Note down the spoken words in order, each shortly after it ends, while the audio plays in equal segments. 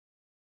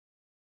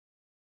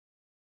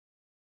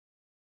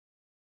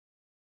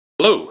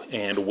Hello,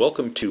 and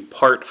welcome to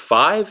Part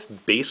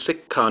 5,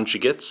 Basic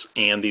Conjugates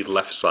and the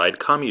Left Side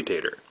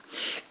Commutator.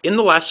 In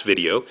the last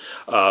video,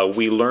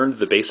 we learned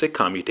the basic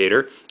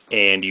commutator,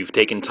 and you've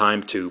taken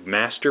time to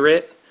master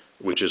it,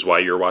 which is why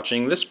you're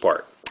watching this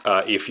part.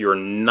 If you're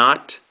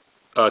not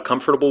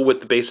comfortable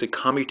with the basic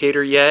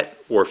commutator yet,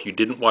 or if you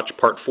didn't watch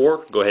Part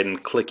 4, go ahead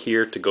and click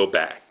here to go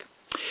back.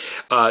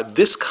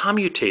 This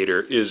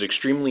commutator is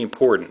extremely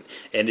important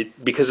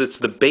because it's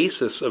the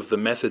basis of the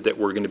method that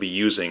we're going to be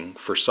using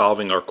for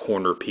solving our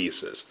corner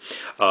pieces.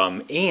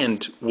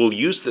 And we'll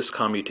use this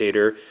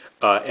commutator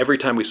every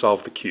time we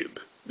solve the cube.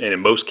 And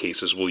in most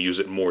cases, we'll use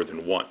it more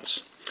than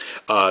once.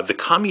 The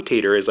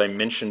commutator, as I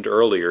mentioned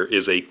earlier,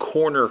 is a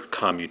corner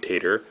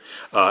commutator,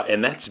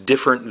 and that's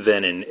different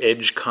than an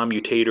edge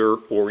commutator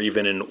or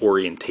even an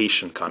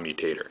orientation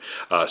commutator.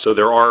 So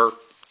there are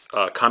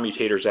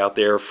commutators out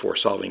there for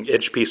solving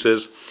edge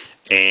pieces,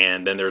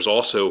 and then there's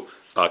also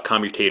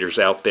commutators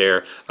out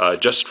there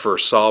just for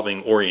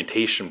solving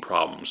orientation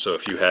problems. So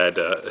if you had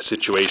a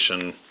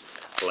situation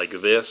like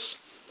this,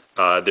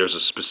 there's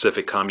a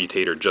specific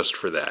commutator just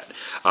for that.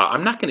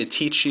 I'm not going to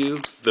teach you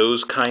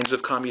those kinds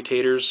of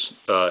commutators,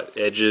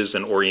 edges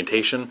and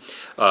orientation,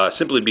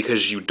 simply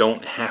because you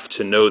don't have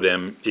to know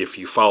them if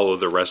you follow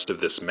the rest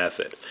of this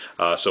method.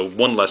 So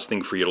one less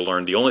thing for you to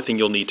learn. The only thing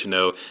you'll need to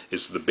know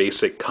is the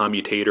basic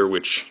commutator,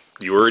 which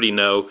you already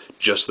know,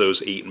 just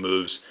those 8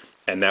 moves,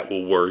 and that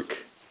will work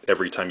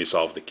every time you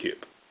solve the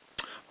cube.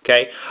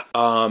 Okay?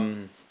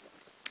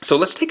 So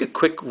let's take a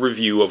quick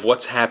review of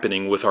what's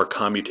happening with our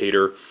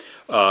commutator,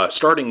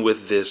 starting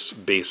with this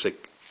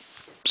basic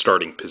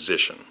starting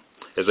position.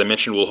 As I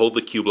mentioned, we'll hold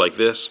the cube like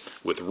this,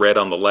 with red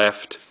on the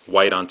left,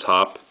 white on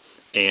top,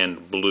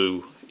 and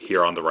blue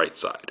here on the right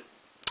side.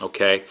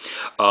 Okay?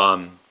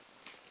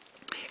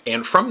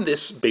 And from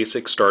this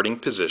basic starting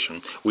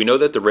position, we know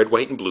that the red,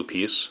 white, and blue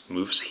piece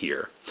moves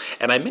here.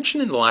 And I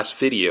mentioned in the last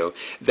video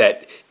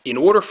that in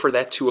order for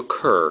that to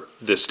occur,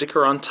 the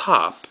sticker on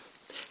top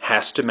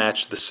has to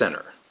match the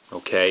center.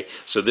 Okay?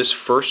 So this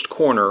first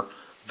corner,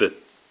 the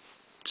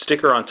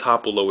sticker on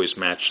top will always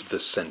match the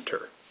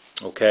center.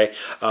 Okay?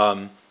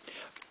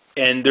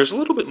 And there's a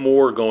little bit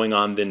more going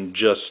on than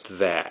just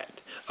that.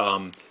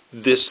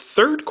 This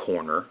third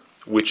corner,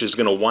 which is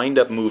going to wind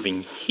up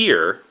moving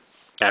here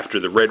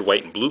after the red,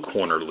 white, and blue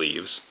corner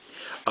leaves,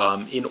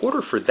 in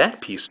order for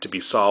that piece to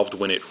be solved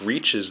when it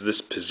reaches this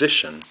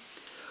position,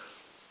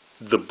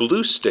 the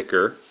blue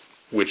sticker,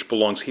 which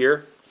belongs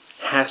here,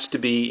 has to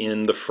be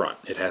in the front.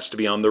 It has to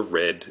be on the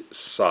red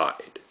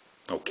side.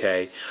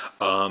 Okay?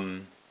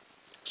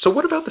 So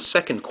what about the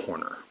second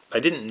corner? I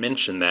didn't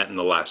mention that in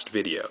the last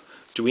video.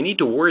 Do we need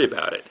to worry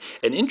about it?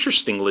 And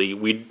interestingly,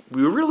 we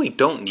really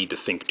don't need to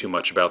think too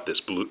much about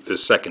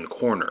this second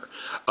corner.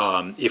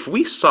 If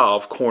we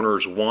solve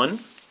corners 1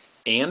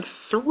 and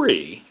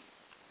 3,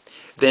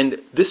 then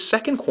this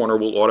second corner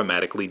will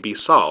automatically be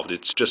solved.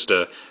 It's just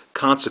a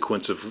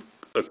consequence of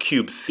a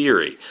cube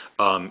theory.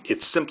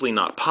 It's simply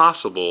not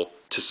possible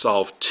to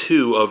solve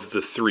 2 of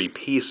the 3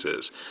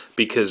 pieces,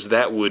 because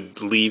that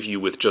would leave you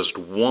with just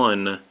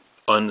one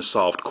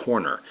unsolved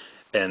corner,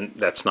 and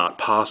that's not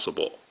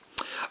possible.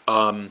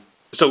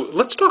 So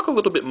let's talk a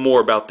little bit more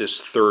about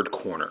this third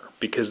corner,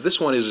 because this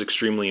one is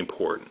extremely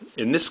important.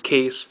 In this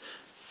case,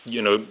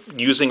 you know,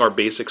 using our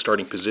basic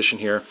starting position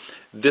here,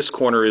 this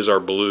corner is our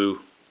blue,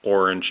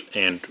 orange,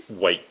 and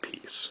white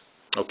piece.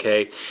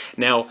 Okay?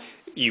 Now,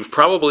 you've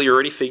probably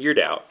already figured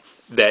out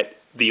that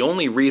the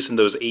only reason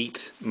those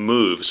 8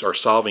 moves are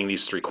solving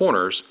these 3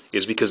 corners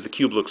is because the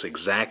cube looks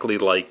exactly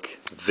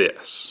like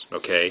this.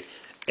 Okay?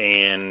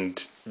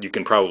 And you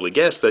can probably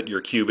guess that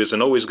your cube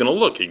isn't always going to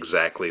look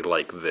exactly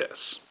like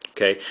this.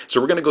 Okay? So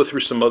we're going to go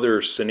through some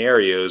other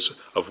scenarios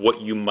of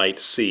what you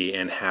might see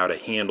and how to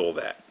handle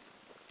that.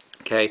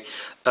 Okay?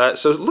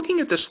 So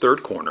looking at this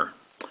third corner,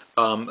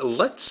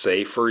 let's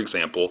say, for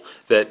example,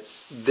 that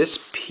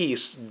this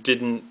piece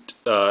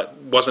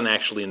wasn't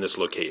actually in this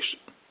location.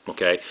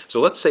 Okay? So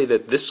let's say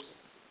that this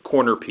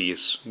corner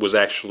piece was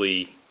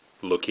actually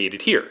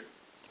located here.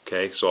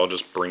 Okay? So I'll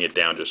just bring it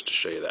down just to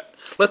show you that.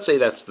 Let's say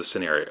that's the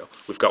scenario.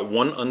 We've got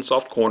one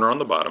unsolved corner on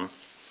the bottom,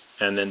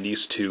 and then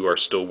these 2 are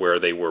still where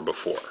they were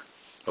before.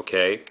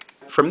 Okay?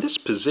 From this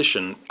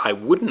position, I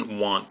wouldn't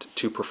want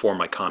to perform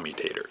my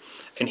commutator.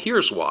 And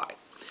here's why.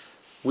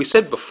 We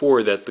said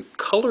before that the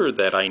color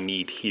that I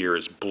need here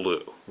is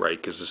blue, right?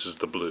 Because this is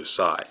the blue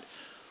side.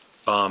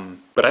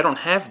 But I don't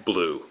have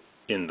blue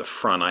in the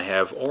front. I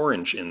have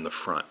orange in the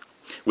front,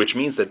 which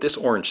means that this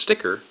orange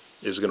sticker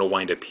is going to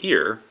wind up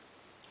here,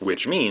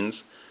 which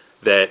means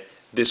that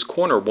this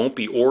corner won't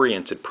be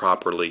oriented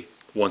properly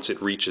once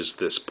it reaches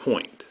this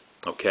point.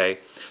 Okay?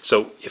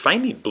 So if I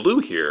need blue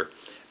here,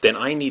 then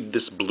I need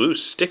this blue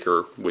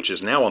sticker, which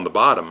is now on the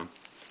bottom,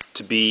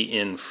 to be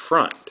in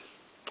front.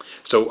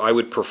 So I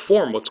would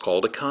perform what's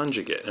called a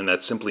conjugate, and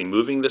that's simply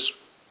moving this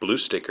blue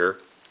sticker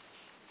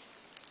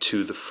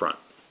to the front.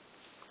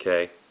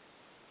 Okay?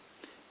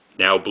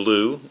 Now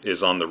blue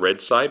is on the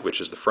red side,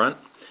 which is the front,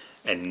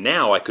 and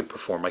now I could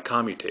perform my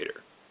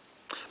commutator.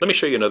 Let me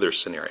show you another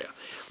scenario.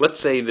 Let's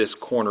say this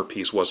corner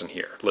piece wasn't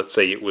here. Let's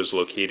say it was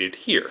located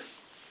here.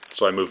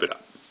 So I move it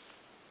up.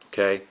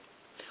 Okay?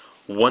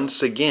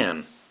 Once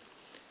again,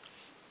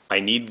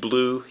 I need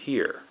blue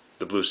here,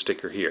 the blue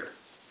sticker here.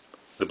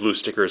 The blue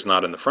sticker is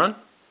not in the front,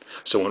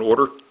 so in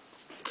order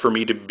for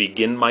me to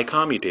begin my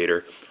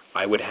commutator,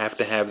 I would have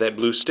to have that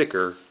blue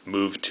sticker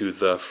move to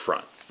the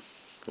front,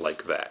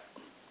 like that.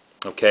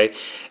 Okay?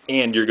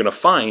 And you're going to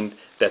find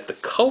that the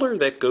color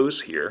that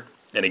goes here,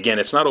 and again,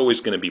 it's not always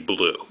going to be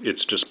blue.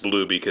 It's just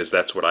blue because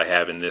that's what I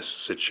have in this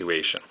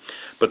situation.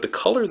 But the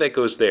color that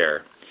goes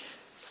there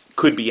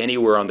could be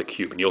anywhere on the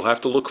cube, and you'll have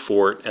to look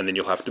for it, and then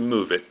you'll have to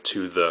move it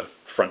to the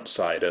front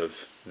side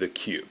of the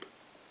cube.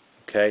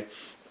 Okay?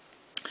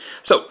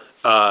 So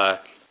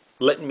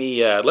let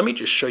me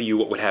just show you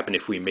what would happen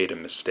if we made a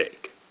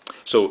mistake.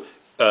 So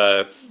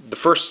the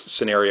first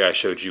scenario I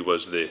showed you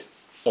was the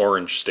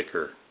orange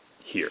sticker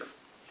here.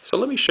 So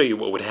let me show you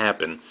what would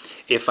happen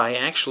if I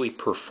actually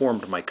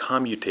performed my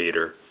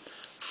commutator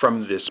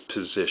from this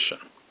position.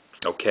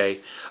 Okay?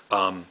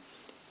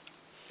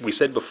 We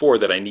said before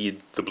that I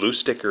need the blue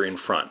sticker in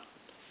front,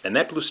 and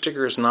that blue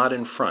sticker is not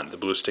in front. The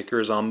blue sticker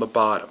is on the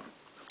bottom.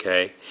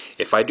 Okay?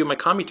 If I do my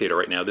commutator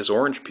right now, this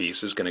orange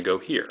piece is going to go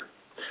here.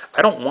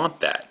 I don't want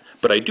that,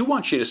 but I do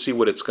want you to see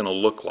what it's going to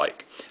look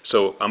like.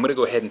 So I'm going to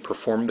go ahead and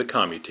perform the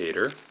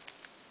commutator.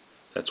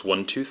 That's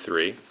 1, 2,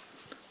 3.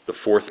 The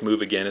fourth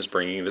move again is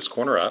bringing this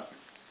corner up.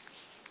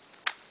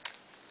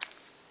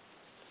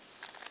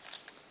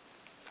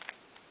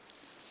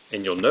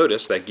 And you'll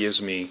notice that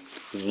gives me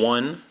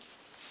one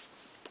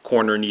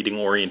corner needing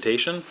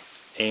orientation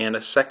and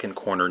a second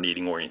corner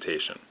needing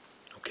orientation.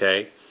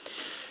 Okay?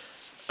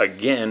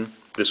 Again,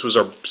 this was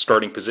our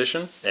starting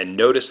position, and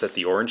notice that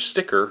the orange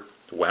sticker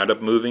wound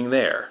up moving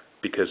there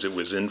because it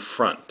was in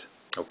front.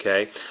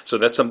 Okay? So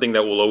that's something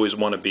that we'll always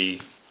want to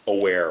be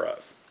aware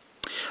of.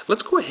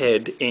 Let's go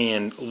ahead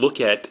and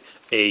look at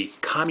a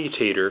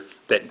commutator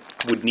that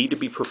would need to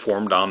be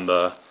performed on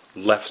the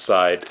left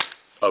side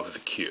of the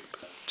cube.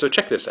 So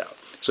check this out.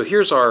 So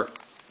here's our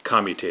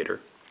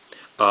commutator.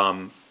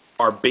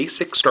 Our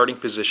basic starting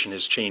position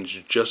has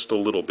changed just a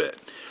little bit.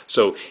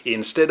 So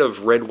instead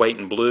of red, white,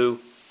 and blue,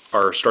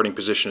 our starting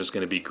position is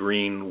going to be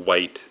green,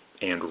 white,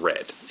 and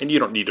red. And you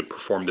don't need to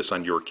perform this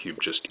on your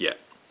cube just yet.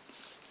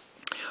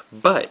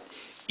 But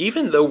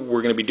even though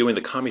we're going to be doing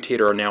the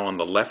commutator now on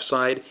the left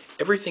side,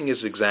 everything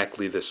is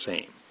exactly the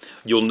same.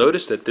 You'll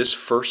notice that this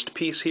first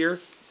piece here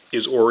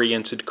is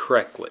oriented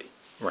correctly,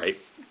 right?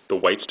 The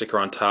white sticker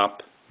on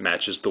top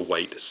matches the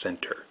white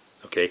center.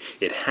 Okay?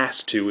 It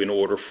has to in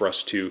order for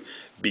us to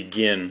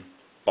begin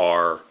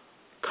our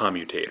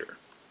commutator.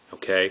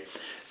 Okay?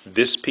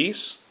 This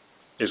piece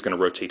is going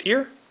to rotate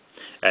here,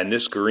 and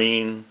this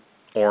green,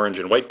 orange,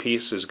 and white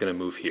piece is going to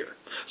move here.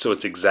 So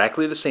it's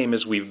exactly the same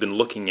as we've been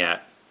looking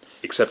at,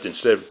 except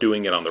instead of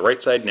doing it on the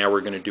right side, now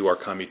we're going to do our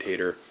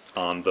commutator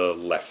on the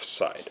left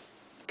side.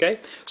 Okay?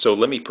 So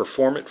let me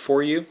perform it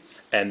for you,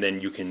 and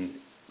then you can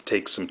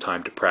take some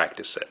time to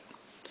practice it.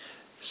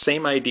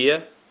 Same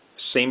idea,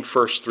 same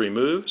first three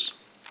moves.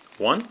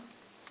 1,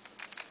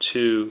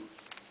 2,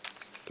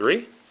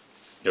 3.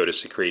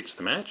 Notice it creates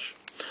the match.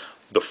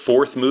 The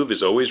fourth move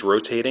is always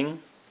rotating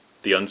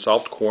the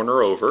unsolved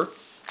corner over.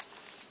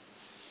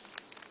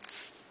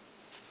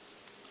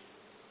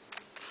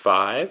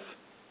 5,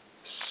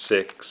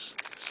 6,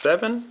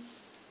 7,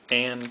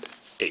 and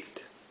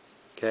 8.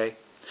 Okay?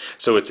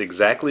 So it's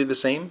exactly the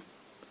same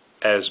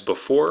as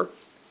before.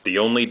 The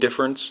only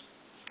difference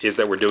is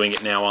that we're doing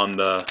it now on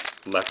the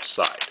left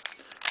side.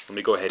 Let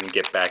me go ahead and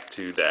get back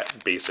to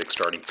that basic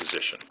starting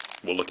position.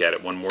 We'll look at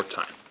it one more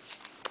time.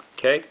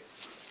 Okay?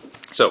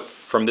 So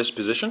from this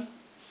position,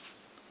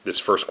 this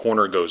first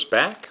corner goes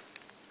back.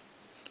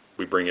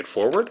 We bring it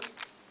forward.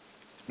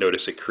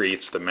 Notice it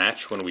creates the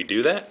match when we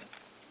do that.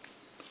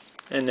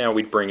 And now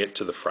we bring it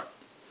to the front.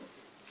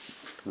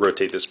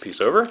 Rotate this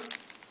piece over.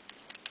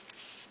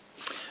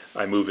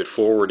 I move it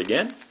forward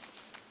again.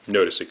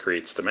 Notice it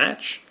creates the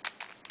match.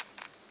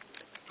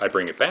 I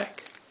bring it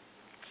back.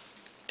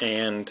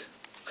 And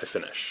I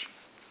finish.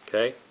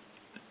 Okay?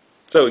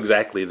 So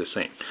exactly the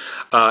same.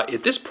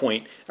 At this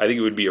point, I think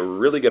it would be a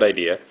really good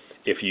idea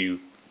if you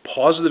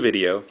pause the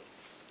video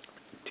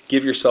to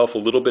give yourself a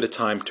little bit of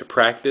time to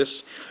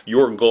practice.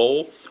 Your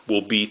goal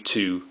will be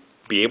to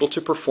be able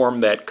to perform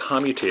that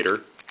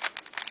commutator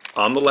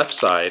on the left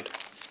side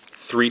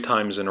 3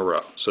 times in a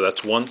row. So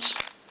that's once,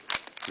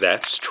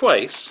 that's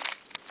twice,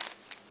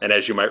 and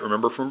as you might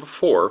remember from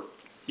before,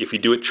 if you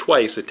do it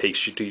twice, it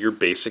takes you to your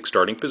basic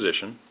starting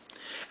position,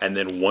 and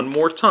then one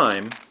more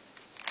time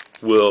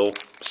will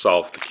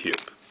solve the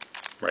cube,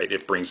 right?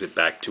 It brings it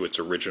back to its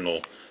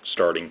original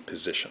starting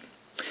position.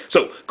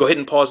 So go ahead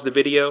and pause the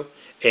video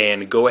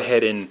and go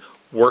ahead and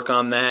work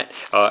on that.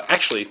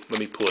 Actually, let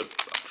me pull it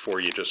up for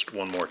you just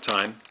one more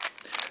time.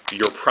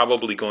 You're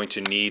probably going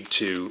to need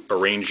to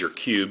arrange your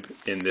cube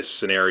in this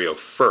scenario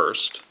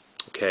first.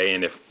 Okay,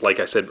 and if, like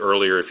I said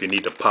earlier, if you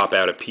need to pop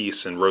out a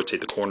piece and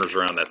rotate the corners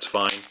around, that's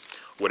fine.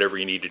 Whatever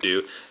you need to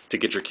do to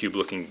get your cube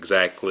looking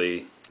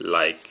exactly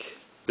like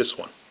this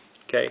one.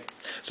 Okay,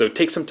 so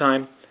take some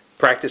time,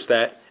 practice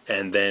that,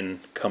 and then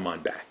come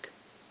on back.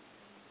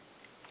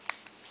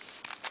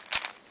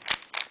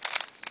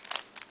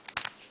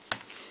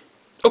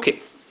 Okay,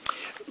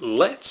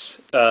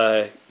 let's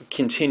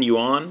continue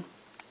on.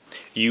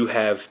 You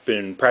have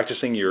been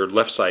practicing your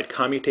left side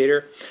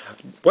commutator.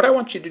 What I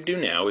want you to do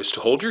now is to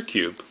hold your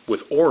cube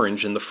with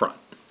orange in the front.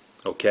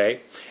 Okay,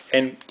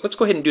 and let's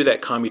go ahead and do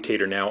that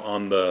commutator now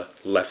on the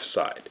left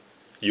side.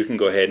 You can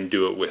go ahead and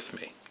do it with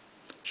me.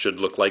 Should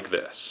look like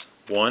this.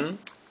 1,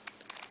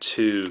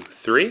 2,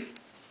 3,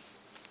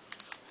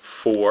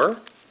 4,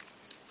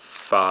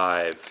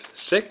 5,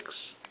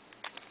 6,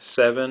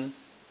 7,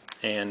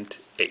 and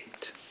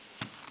 8.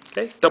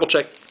 Okay, double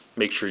check,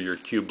 make sure your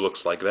cube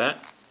looks like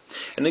that.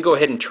 And then go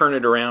ahead and turn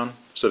it around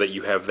so that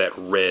you have that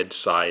red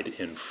side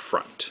in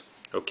front.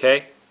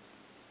 Okay?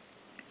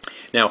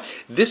 Now,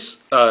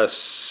 this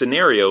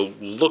scenario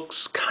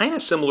looks kind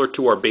of similar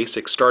to our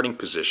basic starting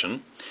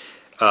position,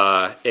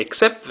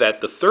 except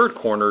that the third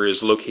corner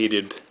is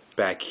located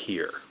back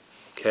here.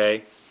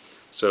 Okay?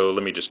 So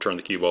let me just turn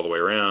the cube all the way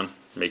around,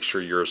 make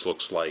sure yours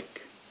looks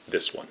like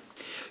this one.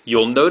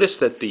 You'll notice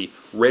that the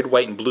red,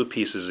 white, and blue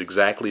piece is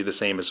exactly the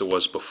same as it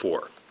was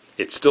before.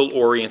 It's still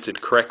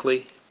oriented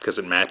correctly because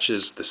it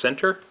matches the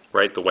center,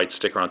 right? The white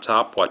sticker on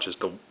top matches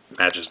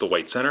the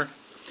white center.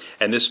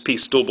 And this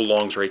piece still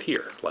belongs right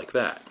here, like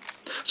that.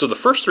 So the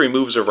first three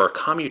moves of our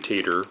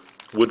commutator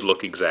would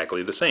look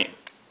exactly the same,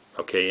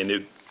 okay? And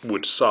it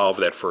would solve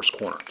that first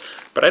corner.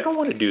 But I don't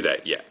want to do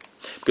that yet.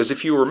 Because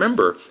if you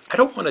remember, I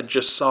don't want to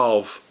just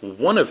solve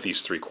one of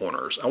these three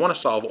corners. I want to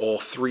solve all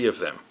three of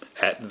them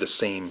at the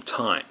same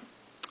time.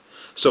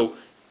 So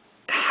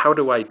how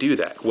do I do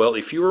that? Well,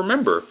 if you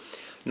remember,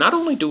 not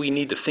only do we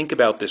need to think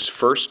about this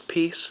first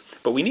piece,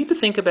 but we need to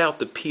think about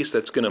the piece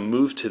that's going to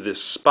move to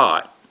this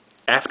spot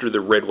after the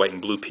red, white,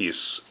 and blue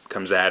piece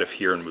comes out of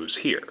here and moves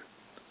here.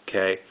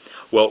 Okay?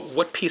 Well,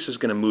 what piece is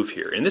going to move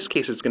here? In this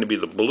case, it's going to be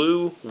the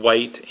blue,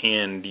 white,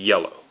 and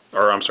yellow.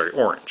 Or, I'm sorry,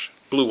 orange.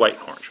 Blue, white,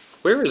 and orange.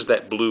 Where is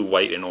that blue,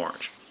 white, and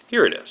orange?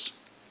 Here it is.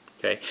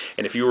 Okay?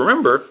 And if you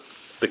remember,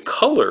 the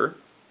color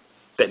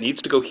that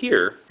needs to go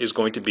here is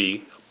going to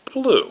be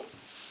blue.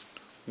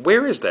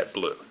 Where is that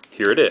blue?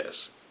 Here it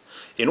is.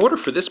 In order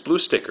for this blue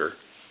sticker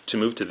to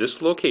move to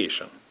this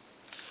location,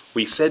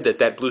 we said that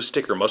that blue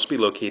sticker must be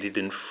located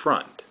in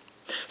front.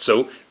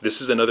 So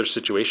this is another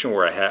situation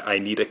where I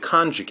need a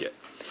conjugate.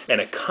 And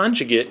a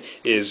conjugate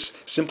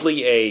is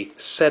simply a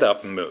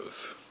setup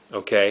move.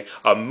 Okay?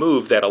 A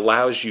move that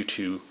allows you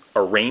to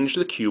arrange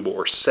the cube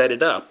or set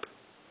it up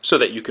so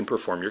that you can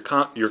perform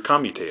your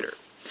commutator.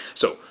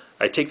 So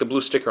I take the blue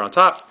sticker on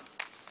top,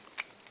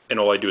 and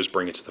all I do is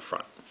bring it to the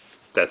front.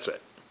 That's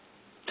it.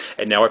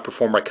 And now I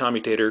perform my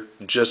commutator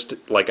just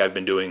like I've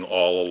been doing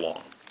all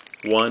along.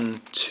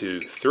 1, 2,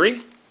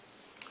 3.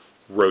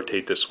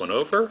 Rotate this one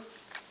over.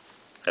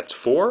 That's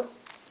 4,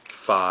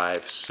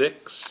 5,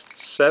 6,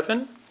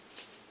 7,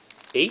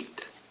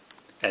 8.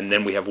 And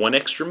then we have one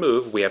extra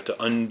move. We have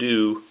to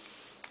undo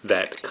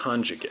that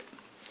conjugate.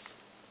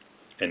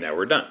 And now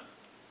we're done.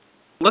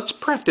 Let's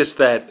practice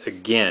that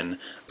again,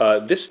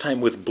 this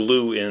time with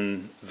blue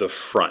in the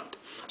front.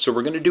 So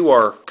we're going to do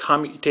our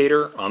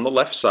commutator on the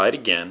left side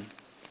again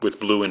with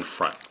blue in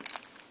front.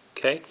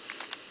 Okay?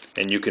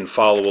 And you can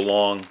follow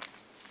along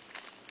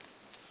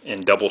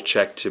and double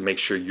check to make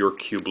sure your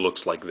cube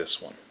looks like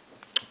this one.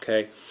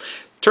 Okay?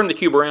 Turn the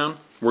cube around.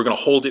 We're going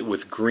to hold it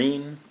with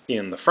green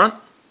in the front.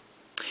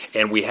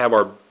 And we have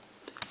our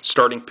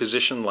starting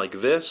position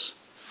like this.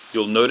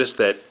 You'll notice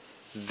that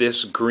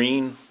this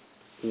green,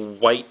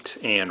 white,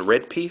 and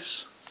red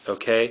piece,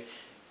 okay,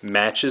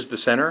 matches the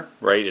center,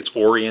 right? It's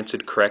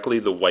oriented correctly.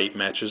 The white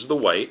matches the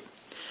white.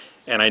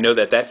 And I know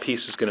that that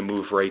piece is going to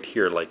move right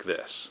here like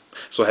this.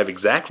 So I have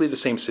exactly the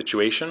same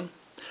situation,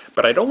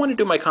 but I don't want to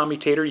do my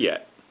commutator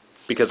yet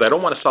because I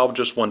don't want to solve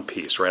just one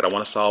piece, right? I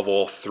want to solve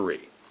all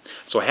three.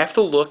 So I have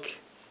to look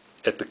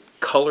at the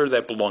color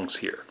that belongs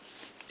here.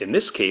 In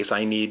this case,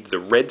 I need the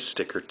red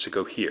sticker to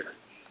go here.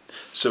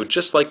 So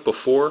just like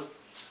before,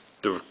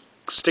 the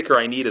sticker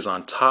I need is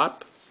on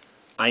top.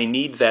 I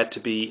need that to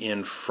be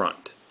in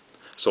front.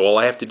 So all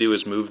I have to do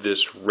is move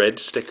this red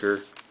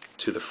sticker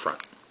to the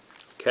front.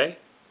 Okay?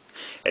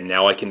 And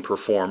now I can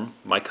perform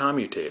my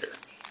commutator.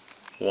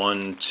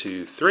 1,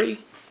 2, 3.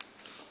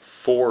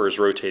 4 is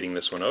rotating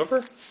this one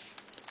over.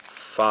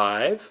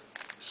 5,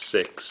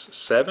 6,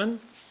 7,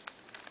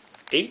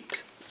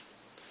 8.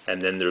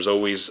 And then there's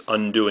always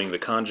undoing the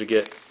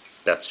conjugate.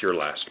 That's your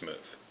last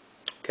move.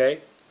 Okay?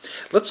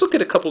 Let's look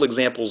at a couple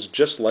examples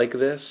just like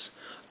this.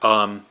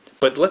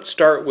 But let's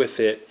start with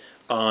it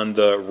on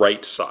the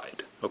right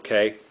side.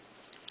 Okay?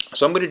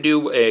 So I'm going to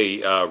do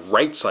a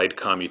right side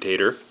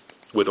commutator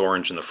with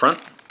orange in the front.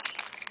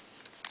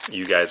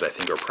 You guys, I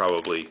think, are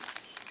probably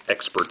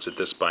experts at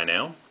this by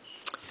now.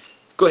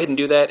 Go ahead and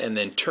do that, and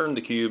then turn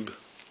the cube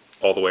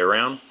all the way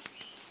around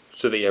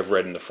so that you have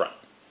red in the front.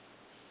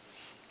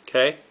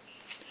 Okay?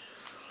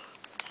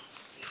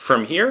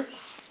 From here,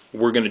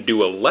 we're going to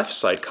do a left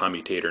side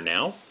commutator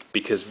now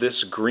because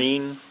this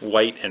green,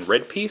 white, and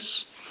red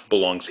piece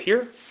belongs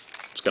here.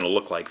 It's going to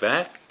look like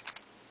that.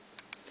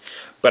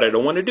 But I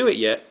don't want to do it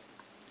yet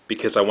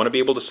because I want to be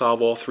able to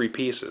solve all three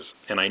pieces.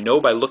 And I know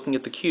by looking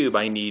at the cube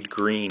I need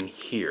green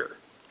here.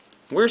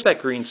 Where's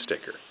that green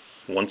sticker?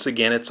 Once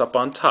again, it's up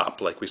on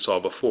top like we saw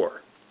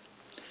before.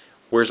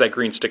 Where's that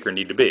green sticker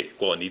need to be?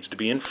 Well, it needs to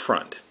be in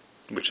front,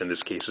 which in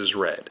this case is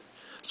red.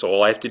 So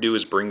all I have to do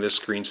is bring this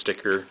green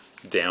sticker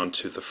down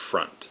to the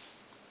front.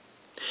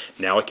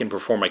 Now I can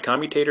perform my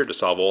commutator to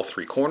solve all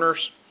three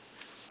corners,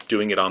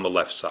 doing it on the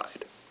left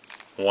side.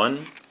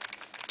 1,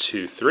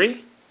 2,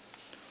 3.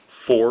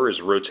 4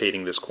 is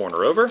rotating this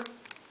corner over.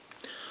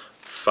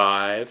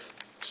 5,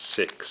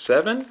 6,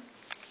 7,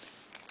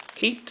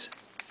 8,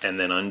 and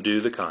then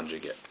undo the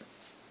conjugate.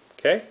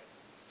 Okay?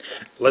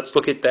 Let's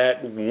look at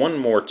that one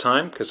more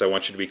time because I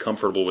want you to be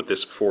comfortable with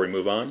this before we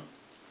move on.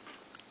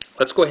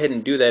 Let's go ahead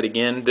and do that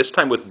again, this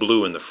time with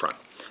blue in the front.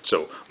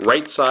 So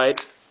right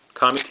side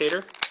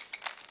commutator.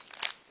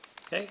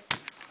 Okay.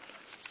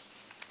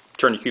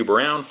 Turn your cube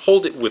around,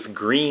 hold it with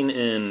green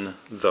in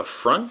the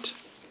front.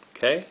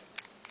 Okay.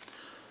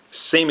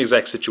 Same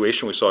exact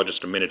situation we saw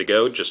just a minute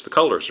ago, just the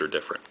colors are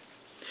different.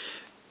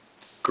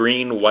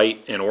 Green,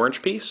 white, and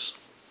orange piece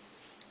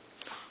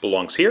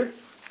belongs here.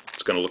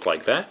 It's going to look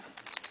like that.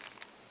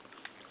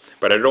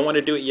 But I don't want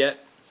to do it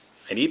yet.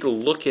 I need to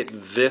look at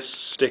this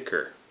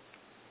sticker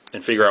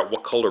and figure out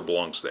what color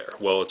belongs there.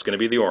 Well, it's going to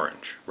be the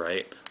orange,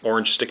 right?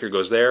 Orange sticker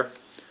goes there.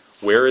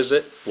 Where is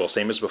it? Well,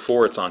 same as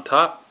before, it's on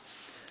top.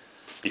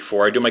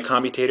 Before I do my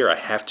commutator, I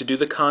have to do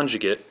the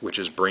conjugate, which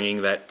is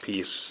bringing that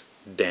piece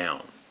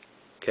down.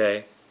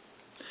 Okay?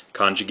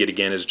 Conjugate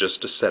again is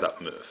just a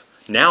setup move.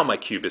 Now my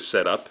cube is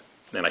set up,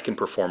 and I can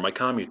perform my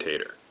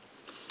commutator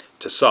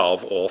to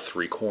solve all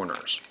three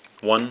corners.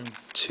 1,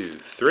 2,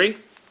 3.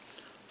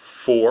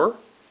 4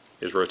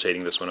 is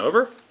rotating this one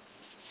over.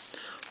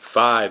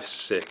 5,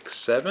 6,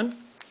 7,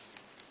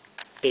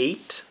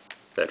 8.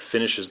 That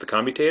finishes the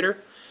commutator.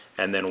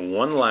 And then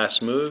one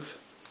last move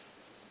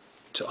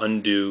to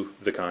undo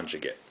the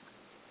conjugate.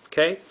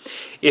 Okay?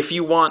 If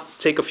you want,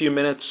 take a few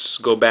minutes,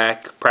 go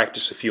back,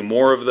 practice a few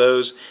more of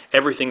those.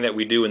 Everything that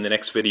we do in the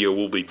next video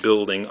will be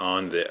building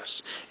on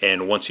this.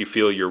 And once you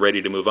feel you're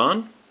ready to move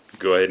on,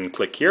 go ahead and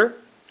click here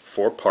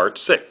for part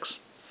 6.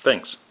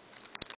 Thanks.